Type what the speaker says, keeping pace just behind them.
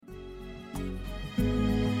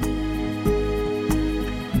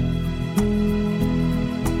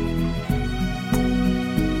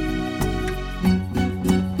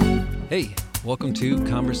Welcome to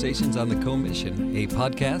Conversations on the Co-Mission, a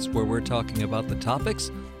podcast where we're talking about the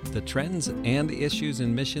topics, the trends, and the issues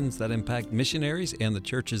in missions that impact missionaries and the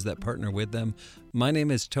churches that partner with them. My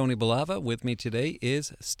name is Tony Belava. With me today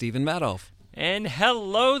is Stephen Madoff. And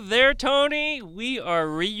hello there, Tony. We are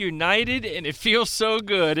reunited, and it feels so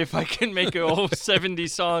good, if I can make an old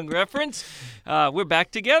 70s song reference. We're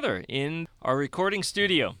back together in our recording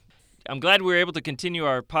studio. I'm glad we were able to continue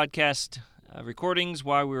our podcast recordings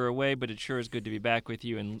while we were away, but it sure is good to be back with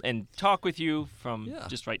you and talk with you from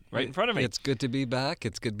just right in front of me. It's good to be back.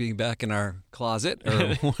 It's good being back in our closet.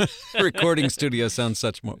 Recording studio sounds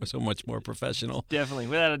so much more professional. Definitely,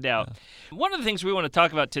 without a doubt. One of the things we want to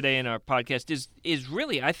talk about today in our podcast is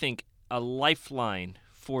really, I think, a lifeline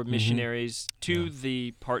for missionaries to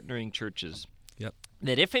the partnering churches. Yep.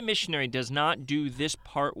 That if a missionary does not do this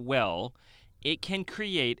part well, it can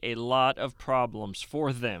create a lot of problems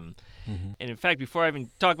for them. And in fact, before I even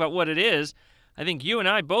talk about what it is, I think you and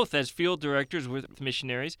I both, as field directors with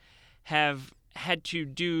missionaries, have had to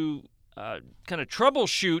do kind of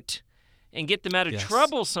troubleshoot and get them out of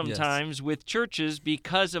trouble sometimes with churches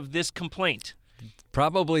because of this complaint.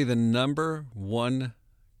 Probably the number one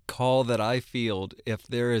call that I field if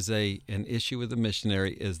there is an issue with a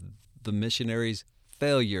missionary is the missionary's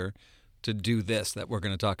failure to do this that we're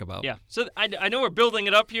going to talk about. Yeah, so I know we're building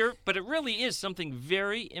it up here, but it really is something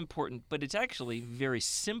very important, but it's actually very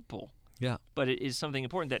simple. Yeah. But it is something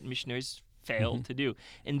important that missionaries fail to do,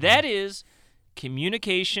 and that is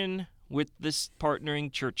communication with the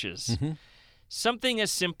partnering churches. Something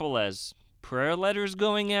as simple as prayer letters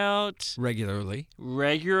going out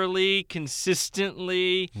regularly,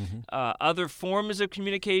 consistently, other forms of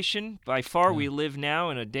communication. By far, we live now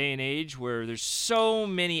in a day and age where there's so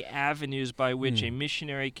many avenues by which a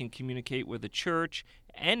missionary can communicate with a church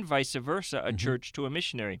and vice versa, a church to a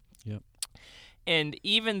missionary. Yep. And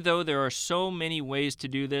even though there are so many ways to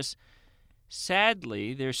do this,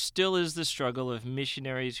 sadly, there still is the struggle of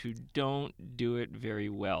missionaries who don't do it very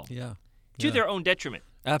well. To their own detriment.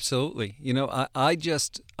 Absolutely. You know, I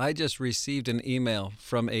just received an email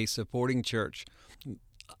from a supporting church.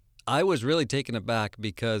 I was really taken aback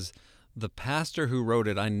because the pastor who wrote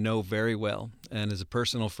it I know very well and is a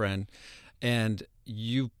personal friend, and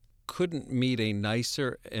you couldn't meet a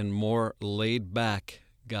nicer and more laid-back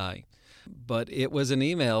guy. But it was an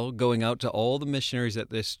email going out to all the missionaries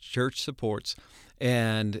that this church supports,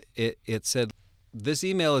 and it said, this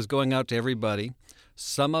email is going out to everybody.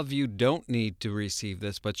 Some of you don't need to receive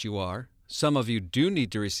this, but you are. Some of you do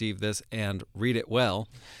need to receive this and read it well.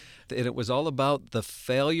 And it was all about the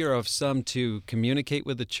failure of some to communicate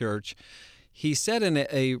with the church. He said in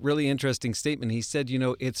a really interesting statement, he said,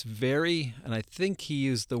 it's very, and I think he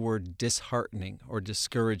used the word disheartening or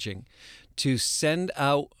discouraging, to send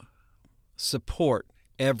out support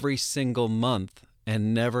every single month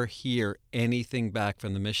and never hear anything back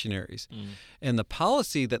from the missionaries. And the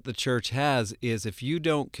policy that the church has is if you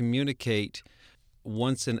don't communicate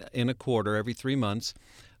once in a quarter, every 3 months,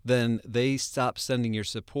 then they stop sending your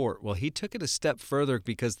support. Well, he took it a step further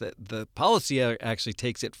because the policy actually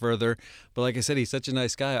takes it further. But like I said, he's such a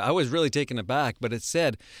nice guy. I was really taken aback, but it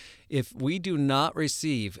said, if we do not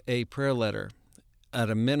receive a prayer letter at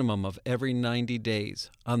a minimum of every 90 days,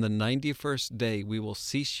 on the 91st day, we will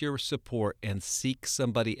cease your support and seek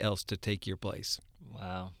somebody else to take your place.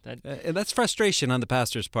 Wow. And that's frustration on the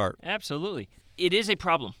pastor's part. Absolutely. It is a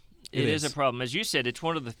problem. It is a problem. As you said, it's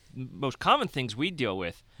one of the most common things we deal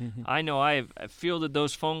with. I know I've fielded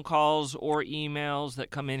those phone calls or emails that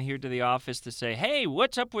come in here to the office to say, hey,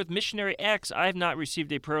 what's up with missionary X? I have not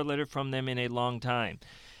received a prayer letter from them in a long time.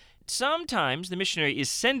 Sometimes the missionary is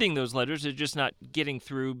sending those letters, they're just not getting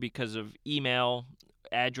through because of email,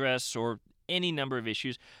 address, or any number of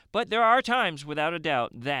issues. But there are times, without a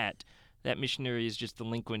doubt, that missionary is just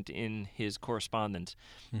delinquent in his correspondence.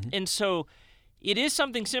 And so it is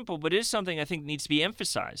something simple, but it is something I think needs to be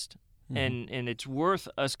emphasized. And it's worth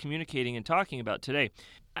us communicating and talking about today.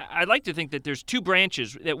 I'd like to think that there's two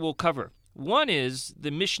branches that we'll cover. One is the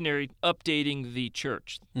missionary updating the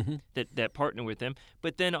church that partner with them.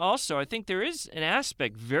 But then also, I think there is an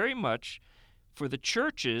aspect very much for the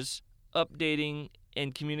churches updating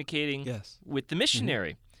and communicating with the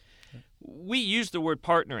missionary. We use the word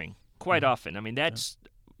partnering quite often. I mean, that's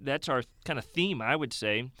our kind of theme, I would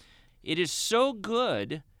say. It is so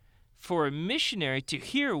good for a missionary to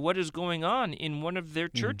hear what is going on in one of their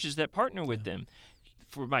churches that partner with them.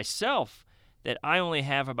 For myself, that I only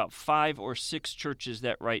have about 5 or 6 churches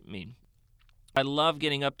that write me. I love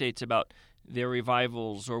getting updates about their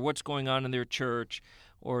revivals or what's going on in their church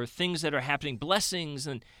or things that are happening, blessings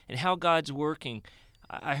and how God's working.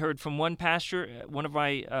 I heard from one pastor, one of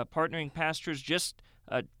my partnering pastors, just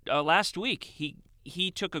last week.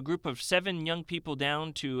 He took a group of 7 young people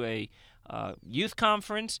down to a youth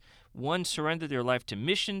conference. One surrendered their life to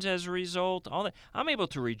missions as a result. All that. I'm able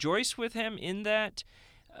to rejoice with him in that.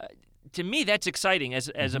 To me, that's exciting. As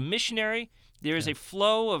a missionary, there is a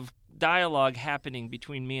flow of dialogue happening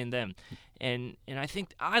between me and them, and I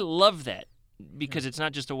think I love that. Because it's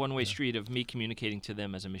not just a one-way street of me communicating to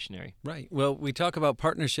them as a missionary. Right. Well, we talk about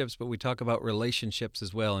partnerships, but we talk about relationships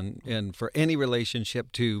as well. And for any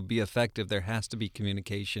relationship to be effective, there has to be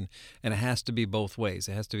communication, and it has to be both ways.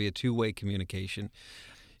 It has to be a two-way communication.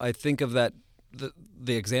 I think of that,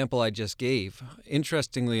 the example I just gave.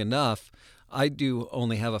 Interestingly enough, I do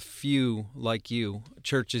only have a few, like you,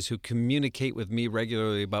 churches who communicate with me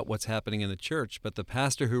regularly about what's happening in the church. But the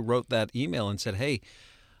pastor who wrote that email and said, hey,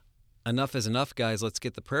 enough is enough, guys, let's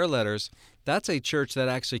get the prayer letters, that's a church that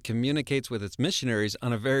actually communicates with its missionaries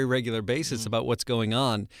on a very regular basis about what's going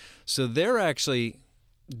on. So they're actually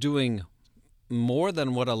doing more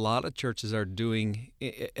than what a lot of churches are doing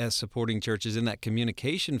as supporting churches in that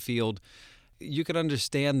communication field. You could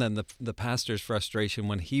understand then the pastor's frustration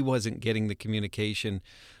when he wasn't getting the communication.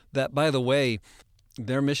 That, by the way,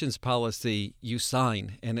 their missions policy you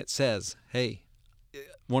sign, and it says, hey,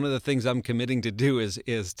 one of the things I'm committing to do is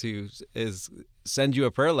send you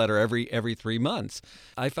a prayer letter every 3 months.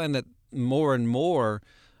 I find that more and more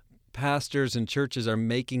pastors and churches are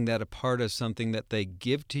making that a part of something that they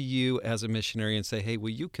give to you as a missionary and say, hey,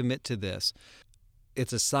 will you commit to this?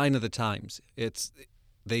 It's a sign of the times.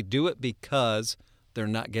 They do it because they're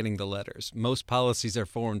not getting the letters. Most policies are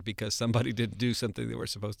formed because somebody didn't do something they were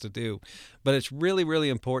supposed to do. But it's really, really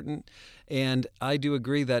important. And I do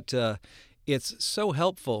agree that it's so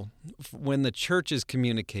helpful when the churches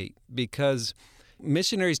communicate, because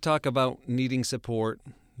missionaries talk about needing support.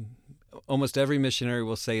 Almost every missionary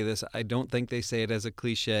will say this. I don't think they say it as a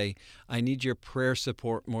cliche. I need your prayer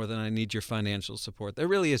support more than I need your financial support. That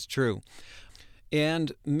really is true.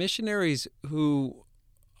 And missionaries who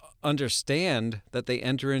understand that they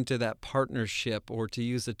enter into that partnership, or to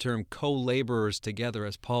use the term co-laborers together,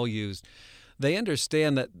 as Paul used, they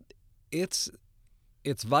understand that it's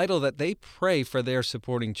vital that they pray for their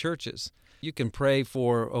supporting churches. You can pray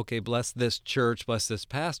for, okay, bless this church, bless this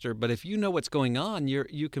pastor, but if you know what's going on,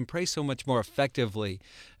 you can pray so much more effectively.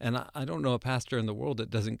 And I don't know a pastor in the world that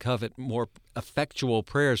doesn't covet more effectual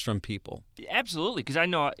prayers from people. Absolutely, because I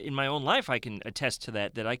know in my own life I can attest to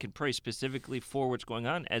that I can pray specifically for what's going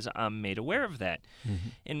on as I'm made aware of that. Mm-hmm.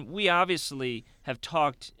 And we obviously have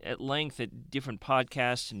talked at length at different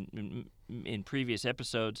podcasts and in previous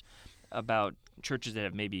episodes about churches that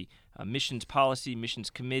have maybe a missions policy, missions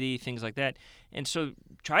committee, things like that. And so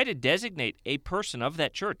try to designate a person of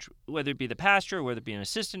that church, whether it be the pastor, whether it be an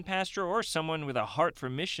assistant pastor, or someone with a heart for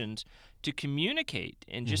missions, to communicate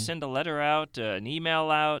and just send a letter out, an email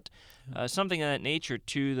out, something of that nature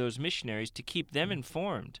to those missionaries to keep them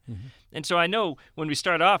informed. Mm-hmm. And so I know when we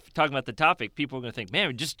start off talking about the topic, people are going to think, man,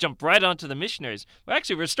 we just jump right onto the missionaries. Well,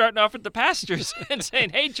 actually, we're starting off with the pastors and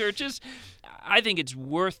saying, hey, churches, I think it's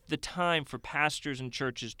worth the time for pastors and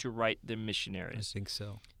churches to write their missionaries. I think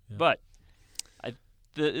so. Yeah. But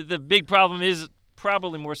the big problem is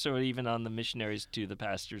probably more so even on the missionaries to the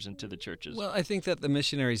pastors and to the churches. Well, I think that the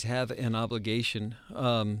missionaries have an obligation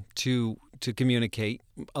to communicate.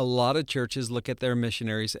 A lot of churches look at their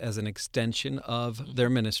missionaries as an extension of their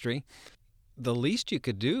ministry. The least you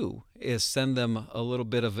could do is send them a little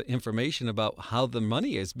bit of information about how the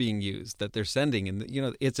money is being used that they're sending.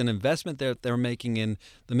 And, it's an investment that they're making in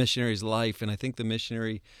the missionary's life. And I think the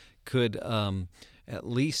missionary could at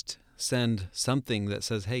least send something that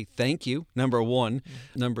says, hey, thank you, number one.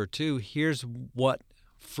 Mm-hmm. Number two, here's what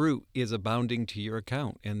fruit is abounding to your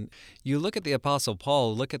account. And you look at the Apostle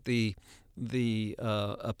Paul, look at the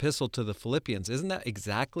epistle to the Philippians. Isn't that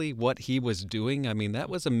exactly what he was doing? I mean, that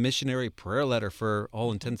was a missionary prayer letter for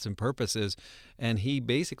all intents and purposes. And he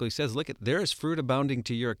basically says, look, there is fruit abounding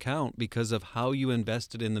to your account because of how you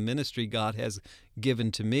invested in the ministry God has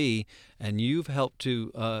given to me, and you've helped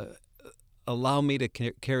to allow me to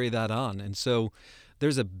carry that on. And so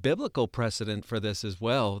there's a biblical precedent for this as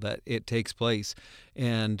well, that it takes place.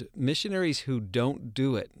 And missionaries who don't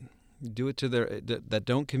do it to that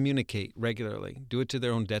don't communicate regularly, do it to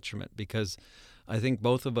their own detriment, because I think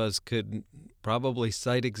both of us could probably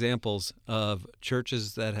cite examples of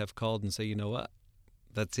churches that have called and say, you know what,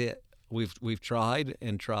 that's it. We've tried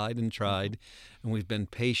and tried and tried, and we've been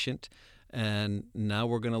patient, and now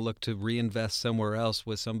we're going to look to reinvest somewhere else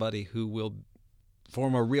with somebody who will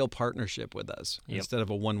form a real partnership with us instead of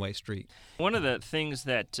a one-way street. One of the things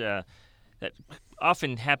that that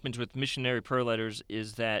often happens with missionary prayer letters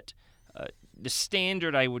is that the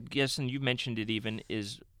standard, I would guess, and you mentioned it even,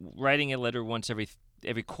 is writing a letter once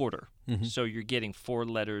every quarter. Mm-hmm. So you're getting 4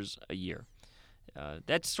 letters a year.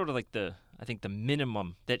 That's sort of like I think the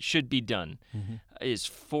minimum that should be done is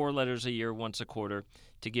 4 letters a year, once a quarter,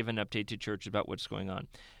 to give an update to church about what's going on.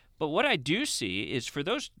 But what I do see is for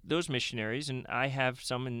those missionaries, and I have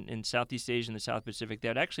some in Southeast Asia and the South Pacific, that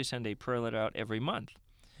would actually send a prayer letter out every month.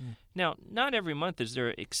 Now, not every month is there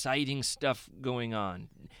exciting stuff going on.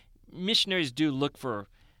 Missionaries do look for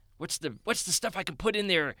what's the stuff I can put in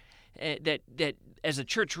there that as a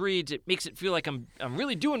church reads, it makes it feel like I'm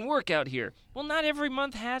really doing work out here. Well, not every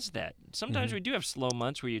month has that. Sometimes we do have slow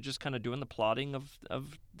months where you're just kind of doing the plotting of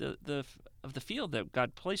the field that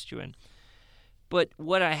God placed you in. But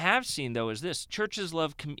what I have seen, though, is this. Churches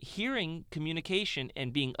love hearing communication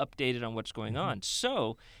and being updated on what's going on.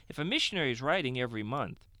 So if a missionary is writing every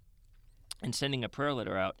month and sending a prayer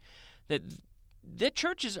letter out, that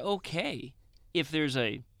church is okay if there's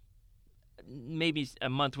maybe a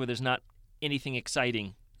month where there's not anything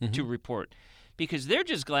exciting to report, because they're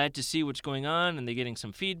just glad to see what's going on, and they're getting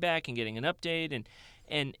some feedback and getting an update,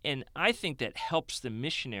 and I think that helps the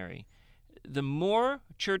missionary. The more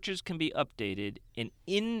churches can be updated and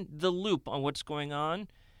in the loop on what's going on,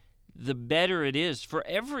 the better it is for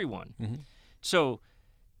everyone. So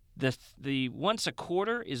the once a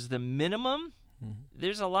quarter is the minimum.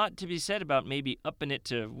 There's a lot to be said about maybe upping it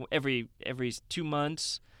to every 2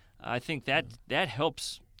 months. I think that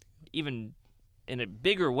helps even in a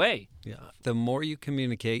bigger way. Yeah. The more you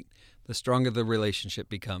communicate, the stronger the relationship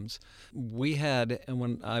becomes. We had, and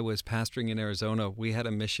when I was pastoring in Arizona, we had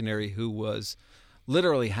a missionary who was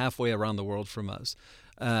literally halfway around the world from us.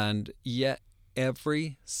 And yet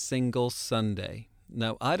every single Sunday,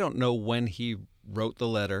 now I don't know when he wrote the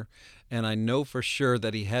letter, and I know for sure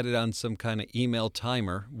that he had it on some kind of email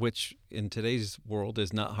timer, which in today's world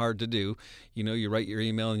is not hard to do. You know, you write your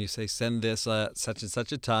email and you say, send this at such and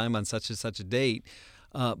such a time on such and such a date.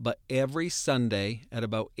 But every Sunday at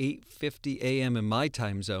about 8:50 a.m. in my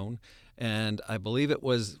time zone, and I believe it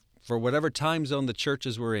was for whatever time zone the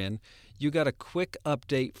churches were in, you got a quick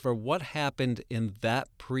update for what happened in that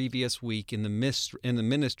previous week in the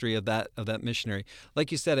ministry of that missionary.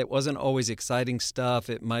 Like you said, it wasn't always exciting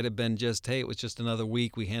stuff. It might have been just, hey, it was just another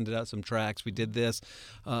week. We handed out some tracts. We did this.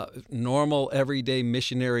 Normal, everyday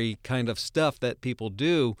missionary kind of stuff that people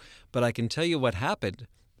do. But I can tell you what happened.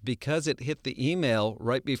 Because it hit the email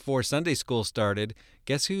right before Sunday school started,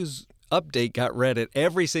 guess whose update got read at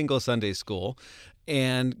every single Sunday school?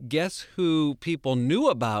 And guess who people knew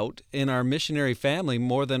about in our missionary family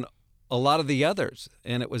more than a lot of the others?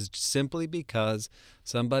 And it was simply because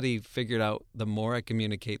somebody figured out the more I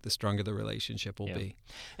communicate, the stronger the relationship will be.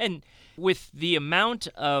 And with the amount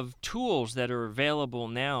of tools that are available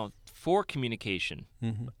now for communication,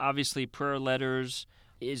 obviously prayer letters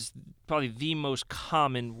is probably the most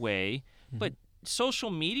common way, but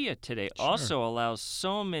social media today also allows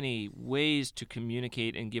so many ways to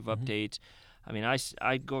communicate and give updates. I mean,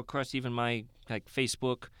 I go across even my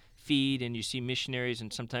Facebook feed, and you see missionaries,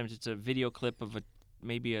 and sometimes it's a video clip of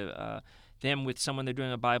maybe them with someone they're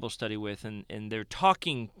doing a Bible study with, and they're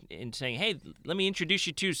talking and saying, hey, let me introduce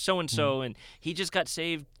you to so-and-so, and he just got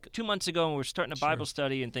saved 2 months ago, and we're starting a Bible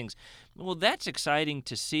study and things. Well, that's exciting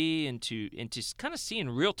to see and to kind of see in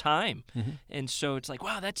real time. And so it's like,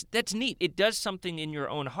 wow, that's neat. It does something in your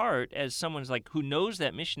own heart as someone's like who knows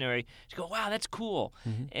that missionary to go, wow, that's cool.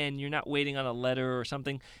 And you're not waiting on a letter or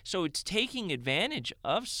something. So it's taking advantage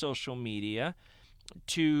of social media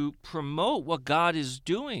to promote what God is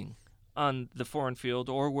doing on the foreign field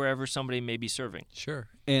or wherever somebody may be serving. Sure.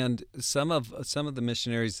 And some of the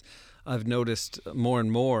missionaries I've noticed more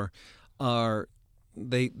and more are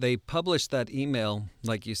they publish that email,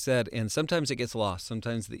 like you said, and sometimes it gets lost.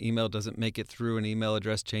 Sometimes the email doesn't make it through, an email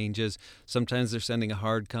address changes. Sometimes they're sending a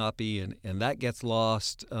hard copy and that gets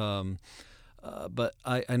lost. But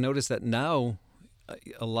I notice that now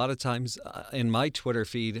a lot of times in my Twitter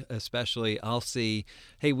feed especially, I'll see,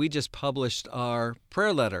 hey, we just published our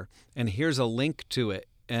prayer letter, and here's a link to it.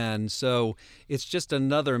 And so it's just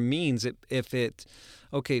another means.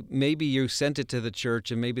 Okay, maybe you sent it to the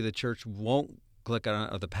church, and maybe the church won't click on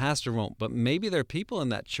it, or the pastor won't, but maybe there are people in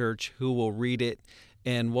that church who will read it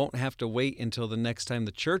and won't have to wait until the next time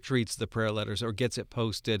the church reads the prayer letters or gets it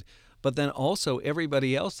posted. But then also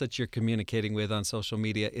everybody else that you're communicating with on social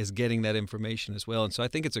media is getting that information as well. And so I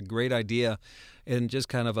think it's a great idea, and just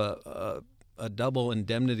kind of a double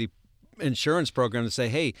indemnity insurance program to say,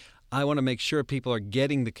 hey, I want to make sure people are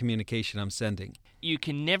getting the communication I'm sending. You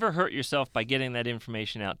can never hurt yourself by getting that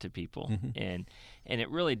information out to people, and it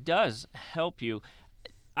really does help you.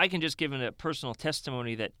 I can just give a personal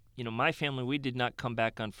testimony that, my family, we did not come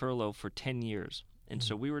back on furlough for 10 years, and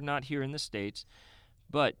so we were not here in the States,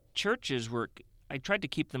 but churches I tried to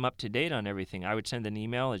keep them up to date on everything. I would send an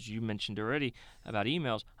email, as you mentioned already about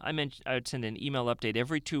emails. I would send an email update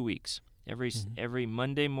every 2 weeks. Every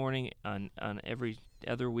Monday morning on every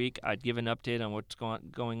other week, I'd give an update on what's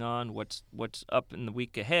going on, what's up in the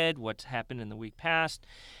week ahead, what's happened in the week past,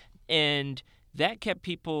 and that kept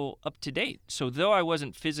people up to date. So though I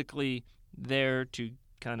wasn't physically there to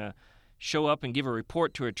kind of show up and give a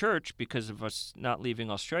report to a church because of us not leaving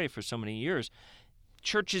Australia for so many years,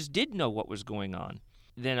 churches did know what was going on.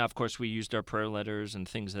 Then, of course, we used our prayer letters and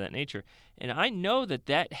things of that nature. And I know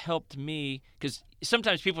that helped me, because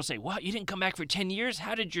sometimes people say, "What, you didn't come back for 10 years?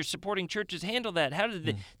 How did your supporting churches handle that? How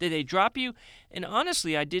did they drop you?" And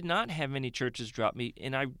honestly, I did not have any churches drop me.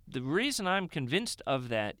 And the reason I'm convinced of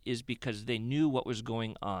that is because they knew what was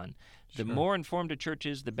going on. The more informed a church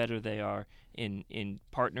is, the better they are in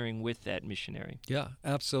partnering with that missionary. Yeah,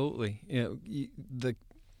 absolutely.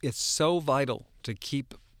 It's so vital to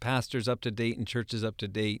keep pastors up to date and churches up to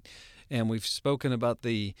date. And we've spoken about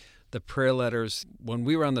the prayer letters. When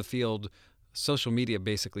we were on the field, social media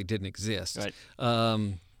basically didn't exist. Right.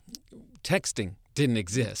 Texting didn't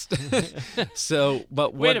exist.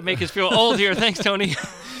 Way to make us feel old here. Thanks, Tony.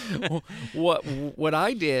 What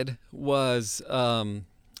I did was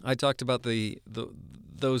I talked about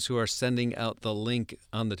those who are sending out the link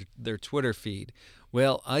on their Twitter feed.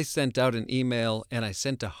 Well, I sent out an email and I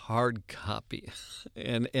sent a hard copy,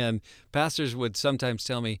 and pastors would sometimes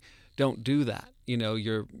tell me, "Don't do that.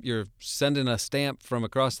 You're sending a stamp from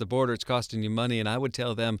across the border. It's costing you money." And I would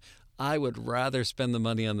tell them, I would rather spend the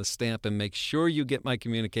money on the stamp and make sure you get my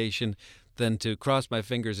communication than to cross my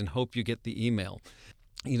fingers and hope you get the email.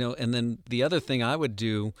 And then the other thing I would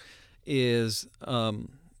do is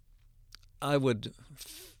I would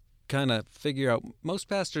kind of figure out, most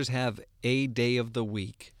pastors have a day of the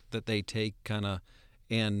week that they take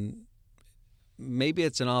and maybe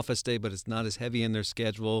it's an office day, but it's not as heavy in their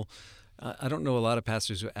schedule. I don't know a lot of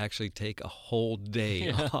pastors who actually take a whole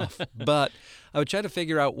day off, but I would try to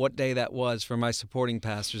figure out what day that was for my supporting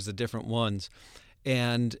pastors, the different ones.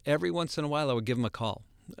 And every once in a while I would give them a call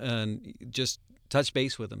and just touch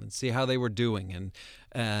base with them and see how they were doing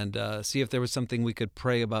and see if there was something we could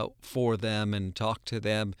pray about for them and talk to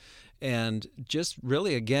them, and just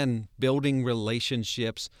really, again, building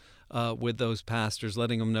relationships with those pastors,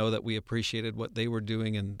 letting them know that we appreciated what they were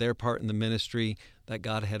doing and their part in the ministry that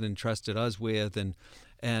God had entrusted us with.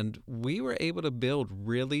 And we were able to build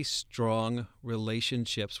really strong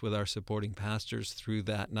relationships with our supporting pastors through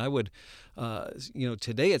that. And I would,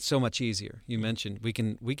 today it's so much easier. You mentioned we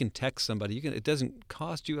can text somebody. It doesn't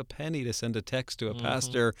cost you a penny to send a text to a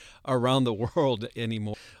pastor around the world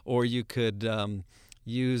anymore. Or you could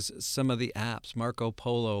use some of the apps, Marco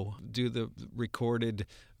Polo, do the recorded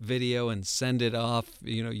video and send it off.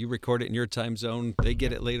 You record it in your time zone. They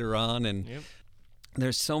get it later on, and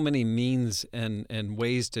there's so many means and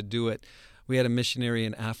ways to do it. We had a missionary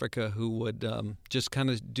in Africa who would just kind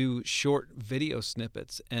of do short video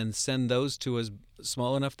snippets and send those to us,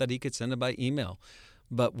 small enough that he could send them by email.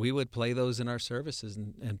 But we would play those in our services,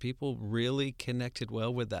 and people really connected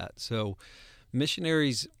well with that. So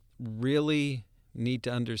missionaries really need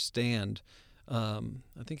to understand. I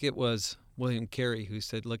think it was William Carey who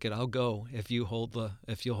said, "Look, I'll go if you'll hold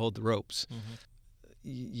the ropes."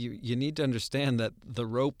 You need to understand that the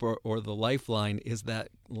rope or the lifeline is that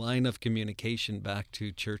line of communication back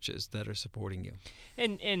to churches that are supporting you.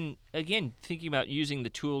 And again, thinking about using the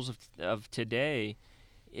tools of today,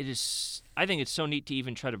 I think it's so neat to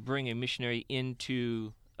even try to bring a missionary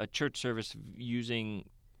into a church service using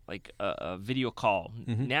like a video call.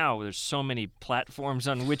 Now there's so many platforms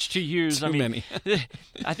on which to use. Too many.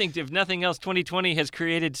 I think if nothing else, 2020 has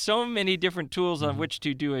created so many different tools on which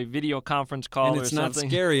to do a video conference call. And it's or something.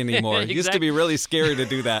 not scary anymore. It used to be really scary to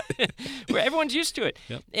do that. Where everyone's used to it.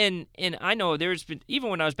 Yep. And I know there's been, even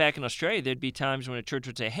when I was back in Australia, there'd be times when a church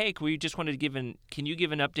would say, "Hey, can you give an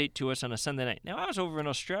update to us on a Sunday night?" Now I was over in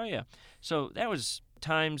Australia, so that was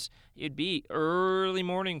times it'd be early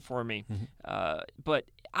morning for me, but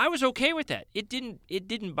I was okay with that. It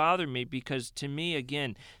didn't bother me, because to me,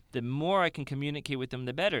 again, the more I can communicate with them,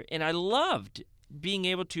 the better. And I loved being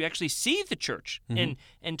able to actually see the church and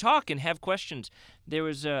talk and have questions. There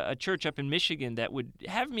was a church up in Michigan that would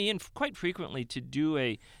have me in quite frequently to do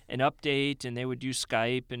an update, and they would do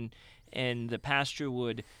Skype, and and the pastor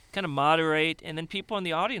would kind of moderate, and then people in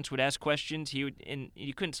the audience would ask questions. And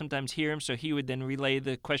you couldn't sometimes hear him, so he would then relay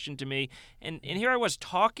the question to me. And here I was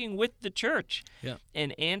talking with the church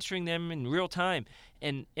and answering them in real time.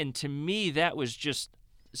 And to me, that was just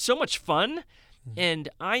so much fun. And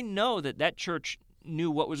I know that church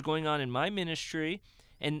knew what was going on in my ministry,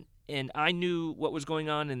 and I knew what was going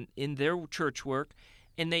on in their church work.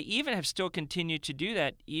 And they even have still continued to do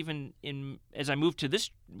that even as I moved to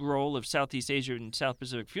this role of Southeast Asia and South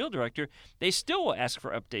Pacific Field Director. They still will ask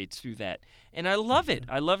for updates through that. And I love it.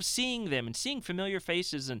 I love seeing them and seeing familiar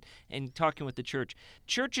faces and talking with the church.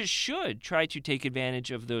 Churches should try to take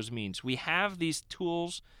advantage of those means. We have these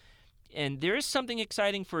tools, and there is something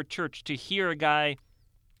exciting for a church to hear a guy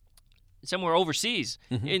somewhere overseas.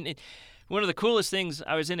 And one of the coolest things,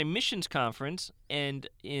 I was in a missions conference and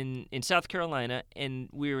in South Carolina, and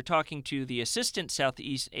we were talking to the assistant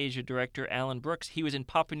Southeast Asia director, Alan Brooks. He was in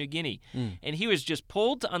Papua New Guinea, and he was just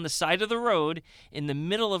pulled on the side of the road in the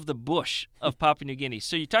middle of the bush of Papua New Guinea.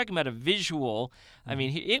 So you're talking about a visual. I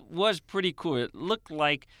mean, it was pretty cool. It looked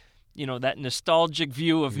like, that nostalgic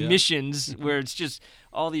view of missions where it's just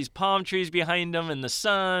all these palm trees behind them and the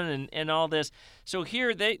sun and all this. So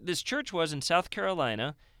here this church was in South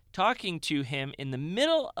Carolina, talking to him in the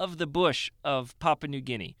middle of the bush of Papua New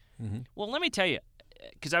Guinea. Well, let me tell you,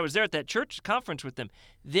 because I was there at that church conference with them,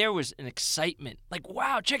 there was an excitement. Like,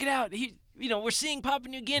 wow, check it out. We're seeing Papua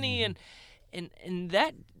New Guinea, and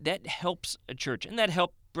that helps a church, and that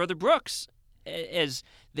helped Brother Brooks, as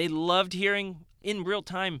they loved hearing in real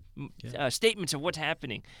time statements of what's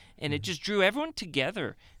happening, and it just drew everyone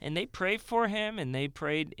together. And they prayed for him, and they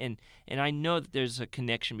prayed, and I know that there's a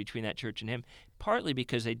connection between that church and him, partly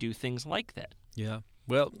because they do things like that. Yeah.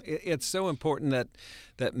 Well, it's so important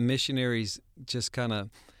that missionaries just kind of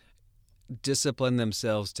discipline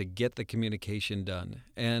themselves to get the communication done.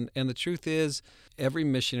 And the truth is, every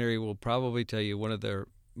missionary will probably tell you one of their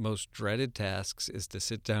most dreaded tasks is to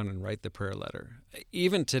sit down and write the prayer letter.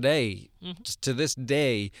 Even today, to this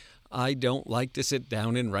day, I don't like to sit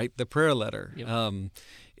down and write the prayer letter.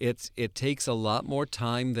 It takes a lot more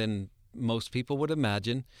time than most people would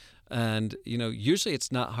imagine. And, usually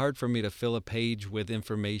it's not hard for me to fill a page with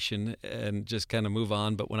information and just kind of move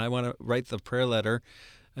on. But when I want to write the prayer letter,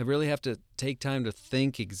 I really have to take time to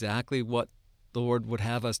think exactly what the Lord would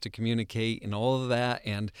have us to communicate and all of that.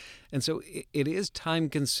 And so it is time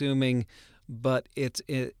consuming, but it's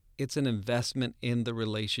an investment in the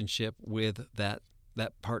relationship with that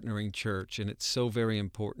partnering church. And it's so very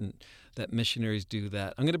important that missionaries do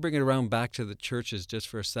that. I'm going to bring it around back to the churches just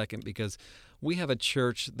for a second, because we have a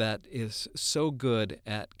church that is so good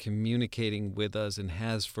at communicating with us and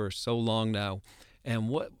has for so long now. And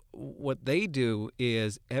what they do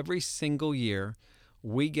is every single year,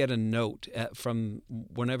 we get a note from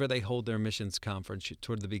whenever they hold their missions conference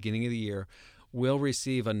toward the beginning of the year. We'll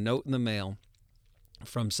receive a note in the mail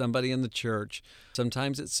from somebody in the church.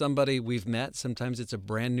 Sometimes it's somebody we've met. Sometimes it's a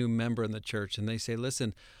brand new member in the church. And they say,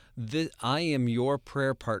 listen, I am your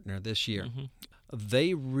prayer partner this year.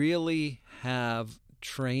 They really have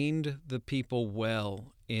trained the people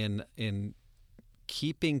well in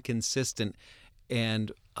keeping consistent.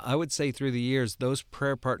 And I would say through the years, those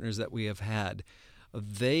prayer partners that we have had,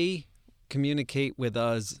 they communicate with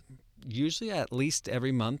us usually at least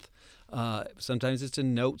every month. Sometimes it's a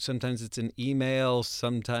note, sometimes it's an email,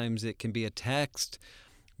 sometimes it can be a text.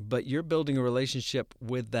 But you're building a relationship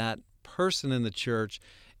with that person in the church,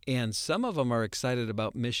 and some of them are excited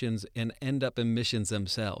about missions and end up in missions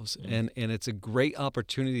themselves. And it's a great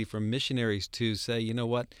opportunity for missionaries to say, you know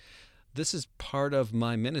what, this is part of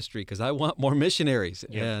my ministry because I want more missionaries.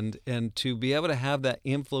 And to be able to have that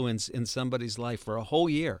influence in somebody's life for a whole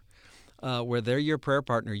year, where they're your prayer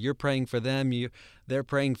partner, you're praying for them, they're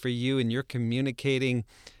praying for you, and you're communicating,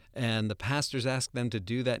 and the pastors ask them to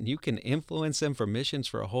do that, and you can influence them for missions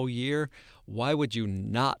for a whole year. Why would you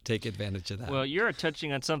not take advantage of that? Well, you're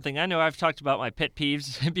touching on something. I know I've talked about my pet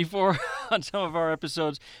peeves before on some of our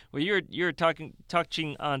episodes, where you're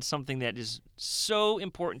touching on something that is so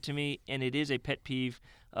important to me, and it is a pet peeve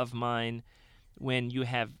of mine. When you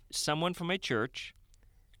have someone from a church,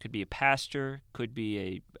 could be a pastor, could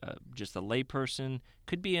be just a layperson,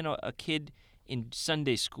 could be a kid in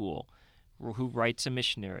Sunday school who writes a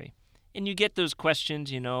missionary. And you get those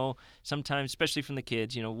questions, sometimes, especially from the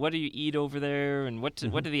kids, what do you eat over there, and what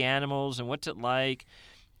are the animals, and what's it like?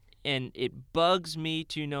 And it bugs me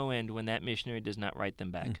to no end when that missionary does not write them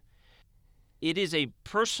back. It is a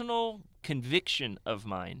personal conviction of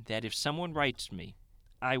mine that if someone writes me,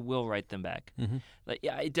 I will write them back. Mm-hmm. Like,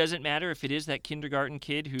 yeah, it doesn't matter if it is that kindergarten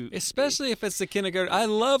kid who... Especially if it's the kindergarten. I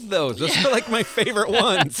love those. Those are like my favorite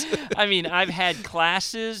ones. I mean, I've had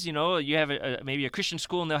classes, you have maybe a Christian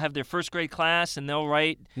school and they'll have their first grade class and they'll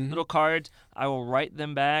write little cards. I will write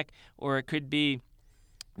them back. Or it could be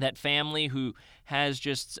that family who has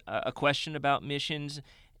just a question about missions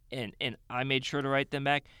and I made sure to write them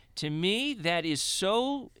back. To me, that is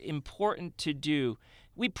so important to do.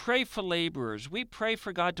 We pray for laborers. We pray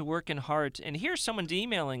for God to work in hearts. And here someone's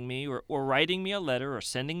emailing me or writing me a letter or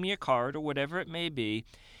sending me a card or whatever it may be,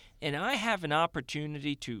 and I have an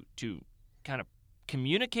opportunity to kind of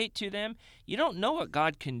communicate to them. You don't know what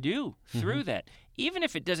God can do through that. Even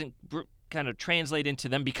if it doesn't kind of translate into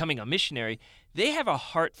them becoming a missionary, they have a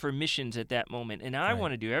heart for missions at that moment. And I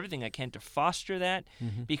want to do everything I can to foster that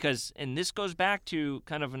because, and this goes back to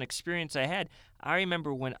kind of an experience I had. I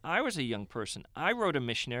remember when I was a young person, I wrote a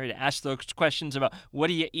missionary to ask those questions about what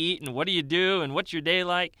do you eat and what do you do and what's your day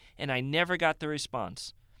like, and I never got the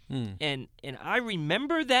response. And I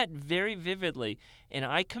remember that very vividly, and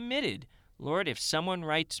I committed, Lord, if someone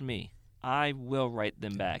writes me, I will write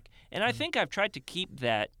them back. And I think I've tried to keep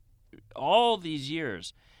that all these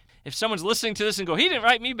years. If someone's listening to this and go, he didn't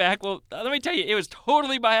write me back, well, let me tell you, it was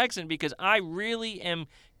totally by accident because I really am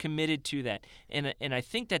committed to that. And I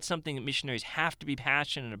think that's something that missionaries have to be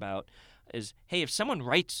passionate about is, hey, if someone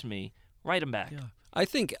writes me, write them back. Yeah. I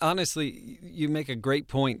think, honestly, you make a great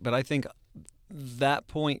point, but I think that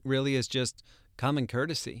point really is just common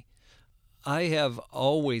courtesy. I have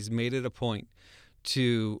always made it a point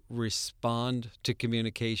to respond to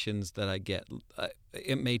communications that I get.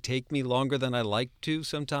 It may take me longer than I like to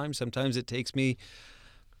sometimes. Sometimes it takes me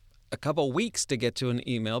a couple weeks to get to an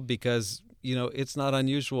email because, it's not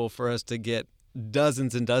unusual for us to get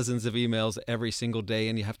dozens and dozens of emails every single day,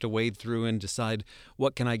 and you have to wade through and decide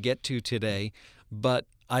what can I get to today. But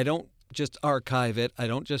I don't just archive it. I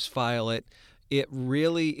don't just file it. It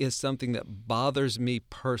really is something that bothers me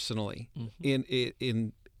personally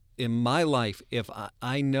in my life. If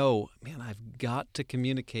I know, man, I've got to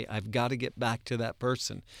communicate, I've got to get back to that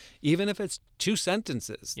person, even if it's 2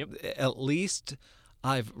 sentences, at least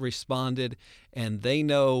I've responded and they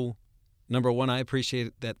know, number one, I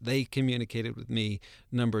appreciate that they communicated with me.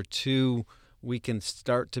 Number two, we can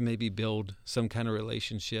start to maybe build some kind of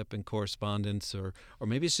relationship and correspondence, or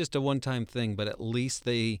maybe it's just a one-time thing, but at least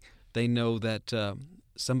they know that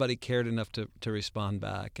somebody cared enough to respond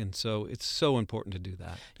back. And so it's so important to do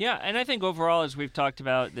that. Yeah, and I think overall, as we've talked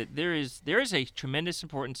about, that there is a tremendous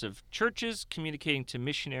importance of churches communicating to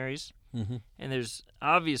missionaries, and there's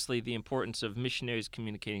obviously the importance of missionaries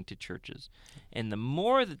communicating to churches. And the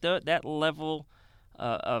more that that level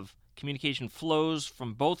of communication flows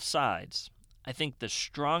from both sides, I think the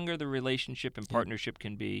stronger the relationship and partnership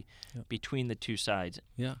can be between the two sides.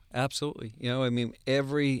 Yeah, absolutely.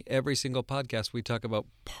 Every single podcast we talk about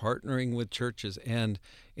partnering with churches, and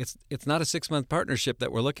it's not a 6-month partnership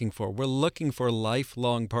that we're looking for. We're looking for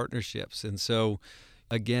lifelong partnerships. And so,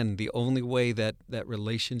 again, the only way that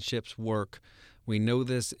relationships work, we know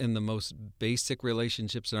this in the most basic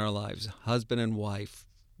relationships in our lives, husband and wife,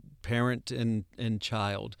 parent and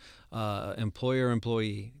child,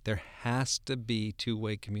 employer-employee, there has to be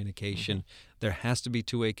two-way communication. There has to be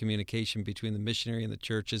two-way communication between the missionary and the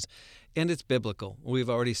churches, and it's biblical. We've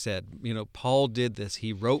already said, Paul did this.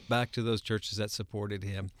 He wrote back to those churches that supported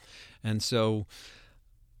him. And so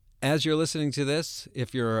as you're listening to this,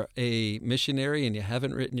 if you're a missionary and you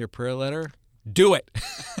haven't written your prayer letter, do it.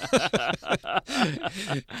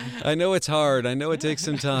 I know it's hard. I know it takes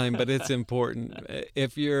some time, but it's important.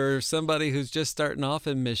 If you're somebody who's just starting off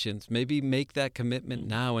in missions, maybe make that commitment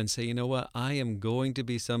now and say, you know what, I am going to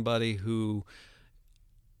be somebody who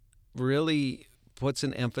really puts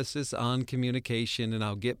an emphasis on communication, and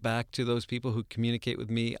I'll get back to those people who communicate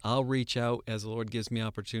with me. I'll reach out as the Lord gives me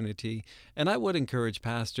opportunity. And I would encourage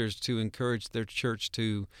pastors to encourage their church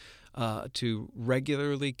to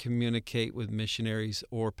regularly communicate with missionaries,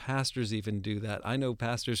 or pastors even do that. I know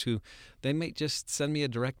pastors who they may just send me a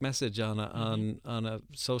direct message on a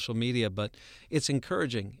social media, but it's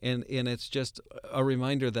encouraging, and it's just a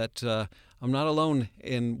reminder that I'm not alone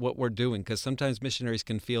in what we're doing, because sometimes missionaries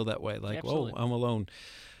can feel that way, like, Absolutely. whoa, I'm alone.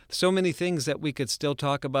 So many things that we could still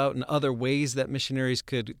talk about, and other ways that missionaries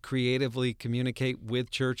could creatively communicate with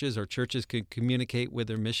churches, or churches could communicate with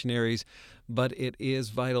their missionaries. But it is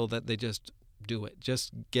vital that they just do it.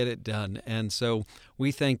 Just get it done. And so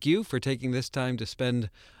we thank you for taking this time to spend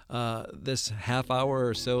this half hour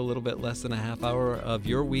or so, a little bit less than a half hour of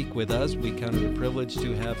your week with us. We count it a privilege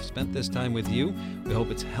to have spent this time with you. We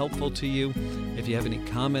hope it's helpful to you. If you have any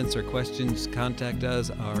comments or questions, contact us.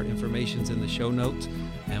 Our information's in the show notes.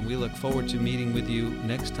 And we look forward to meeting with you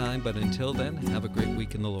next time. But until then, have a great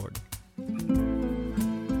week in the Lord.